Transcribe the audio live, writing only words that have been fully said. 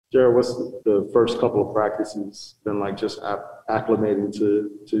Jared, what's the first couple of practices been like, just acclimating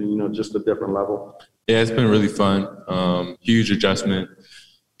to just a different level? Yeah, it's been really fun. Huge adjustment,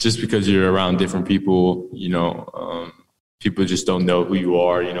 just because you're around different people. People just don't know who you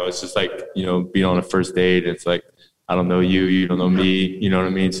are. It's just like being on a first date. It's like, I don't know you, you don't know me. You know what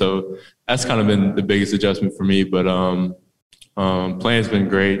I mean? So that's kind of been the biggest adjustment for me. But playing's been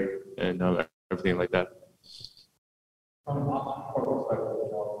great and everything like that.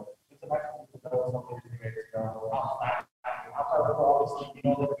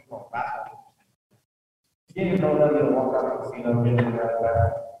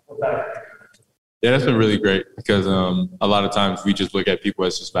 Yeah, that's been really great because a lot of times we just look at people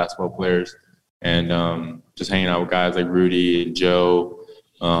as just basketball players, and just hanging out with guys like Rudy and Joe,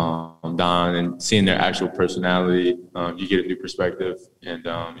 Don, and seeing their actual personality, you get a new perspective. And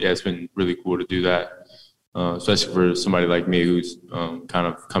yeah, it's been really cool to do that, especially for somebody like me who's kind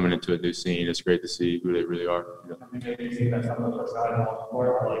of coming into a new scene. It's great to see who they really are.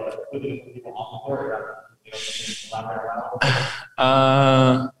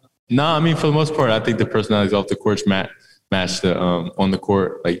 No, I mean, for the most part, I think the personalities off the court match the on the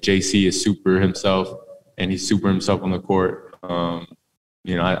court. Like JC is super himself, and he's super himself on the court.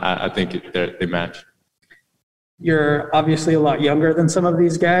 I think they match. You're obviously a lot younger than some of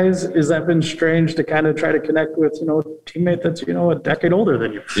these guys. Has that been strange to kind of try to connect with, a teammate that's, a decade older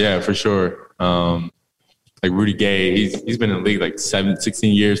than you? Yeah, for sure. Like Rudy Gay, he's been in the league like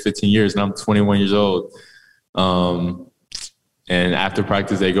 16 years, 15 years, and I'm 21 years old. And after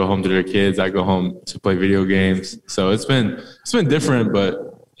practice, they go home to their kids. I go home to play video games. So it's been different,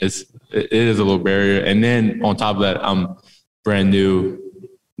 but it is a little barrier. And then on top of that, I'm brand new,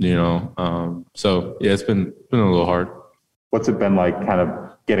 So yeah, it's been a little hard. What's it been like, kind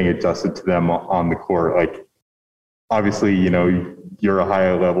of getting adjusted to them on the court? Like, obviously, you're a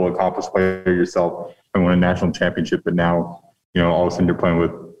high level accomplished player yourself and won a national championship, but now, all of a sudden you're playing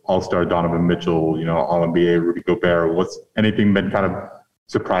with All-Star Donovan Mitchell, All-NBA Rudy Gobert. What's anything been kind of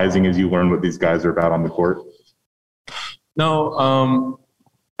surprising as you learn what these guys are about on the court? No,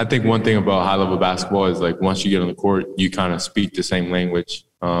 I think one thing about high-level basketball is, like, once you get on the court, you kind of speak the same language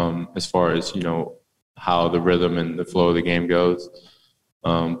as far as, how the rhythm and the flow of the game goes.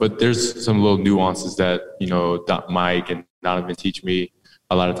 But there's some little nuances that, Mike and Donovan teach me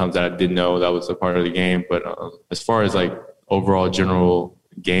a lot of times that I didn't know that was a part of the game. But as far as, like, overall general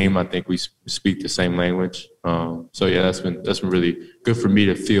game, I think we speak the same language. So yeah, that's been really good for me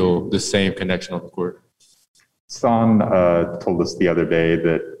to feel the same connection on the court. Son told us the other day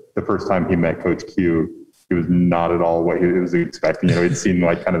that the first time he met Coach Q, he was not at all what he was expecting. He'd seen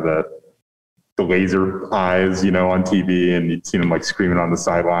like kind of the laser eyes, on TV, and he'd seen him like screaming on the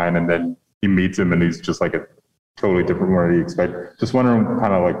sideline, and then he meets him and he's just like a totally different one than he expected. Just wondering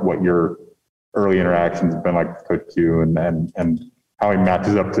kind of like what your early interactions have been like with Coach Q and how he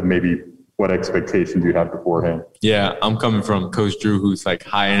matches up to maybe what expectations you had beforehand. Yeah, I'm coming from Coach Drew, who's like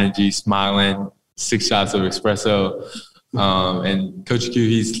high energy, smiling, 6 shots of espresso. And Coach Q,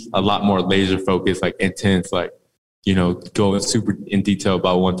 he's a lot more laser focused, like intense, like, going super in detail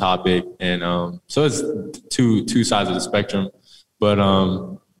about one topic. And so it's two sides of the spectrum. But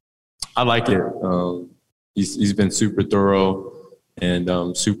I like it. He's been super thorough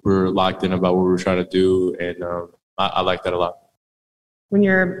and super locked in about what we're trying to do. And I like that a lot. When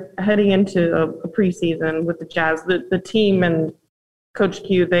you're heading into a preseason with the Jazz, the team and Coach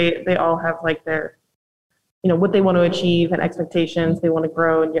Q, they all have like their, what they want to achieve and expectations. They want to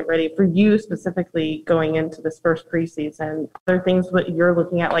grow and get ready. For you specifically going into this first preseason, are there things that you're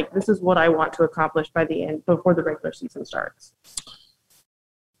looking at, like, this is what I want to accomplish by the end, before the regular season starts?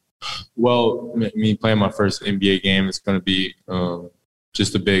 Well, me playing my first NBA game is going to be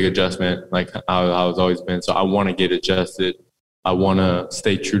just a big adjustment, like how it's always been. So I want to get adjusted. I want to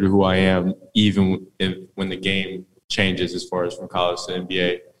stay true to who I am, even when the game changes as far as from college to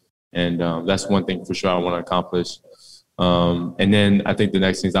NBA. And that's one thing for sure I want to accomplish. And then I think the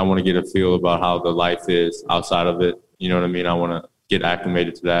next thing is I want to get a feel about how the life is outside of it. You know what I mean? I want to get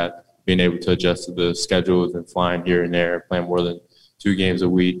acclimated to that, being able to adjust to the schedules and flying here and there, playing more than 2 games a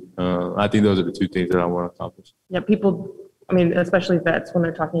week. I think those are the 2 things that I want to accomplish. Yeah, people, especially vets, when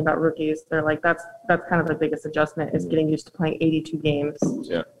they're talking about rookies, they're like, that's kind of the biggest adjustment, is getting used to playing 82 games.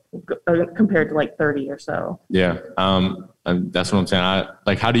 Yeah. Compared to like 30 or so. Yeah. And that's what I'm saying.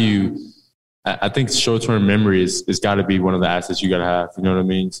 I think short-term memory is got to be one of the assets you got to have. You know what I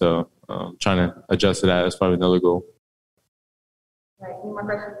mean? So trying to adjust to that is probably another goal. All right. Any more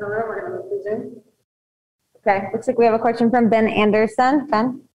questions for Will? We're going to move to Zoom. Okay. Looks like we have a question from Ben Anderson.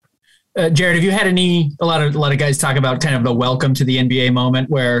 Ben? Jared, have you had a lot of guys talk about kind of the welcome to the NBA moment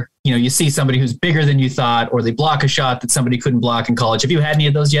where, you see somebody who's bigger than you thought, or they block a shot that somebody couldn't block in college. Have you had any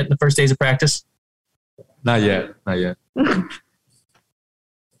of those yet in the first days of practice? Not yet.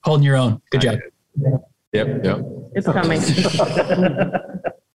 Holding your own. Good job. Yep. It's coming.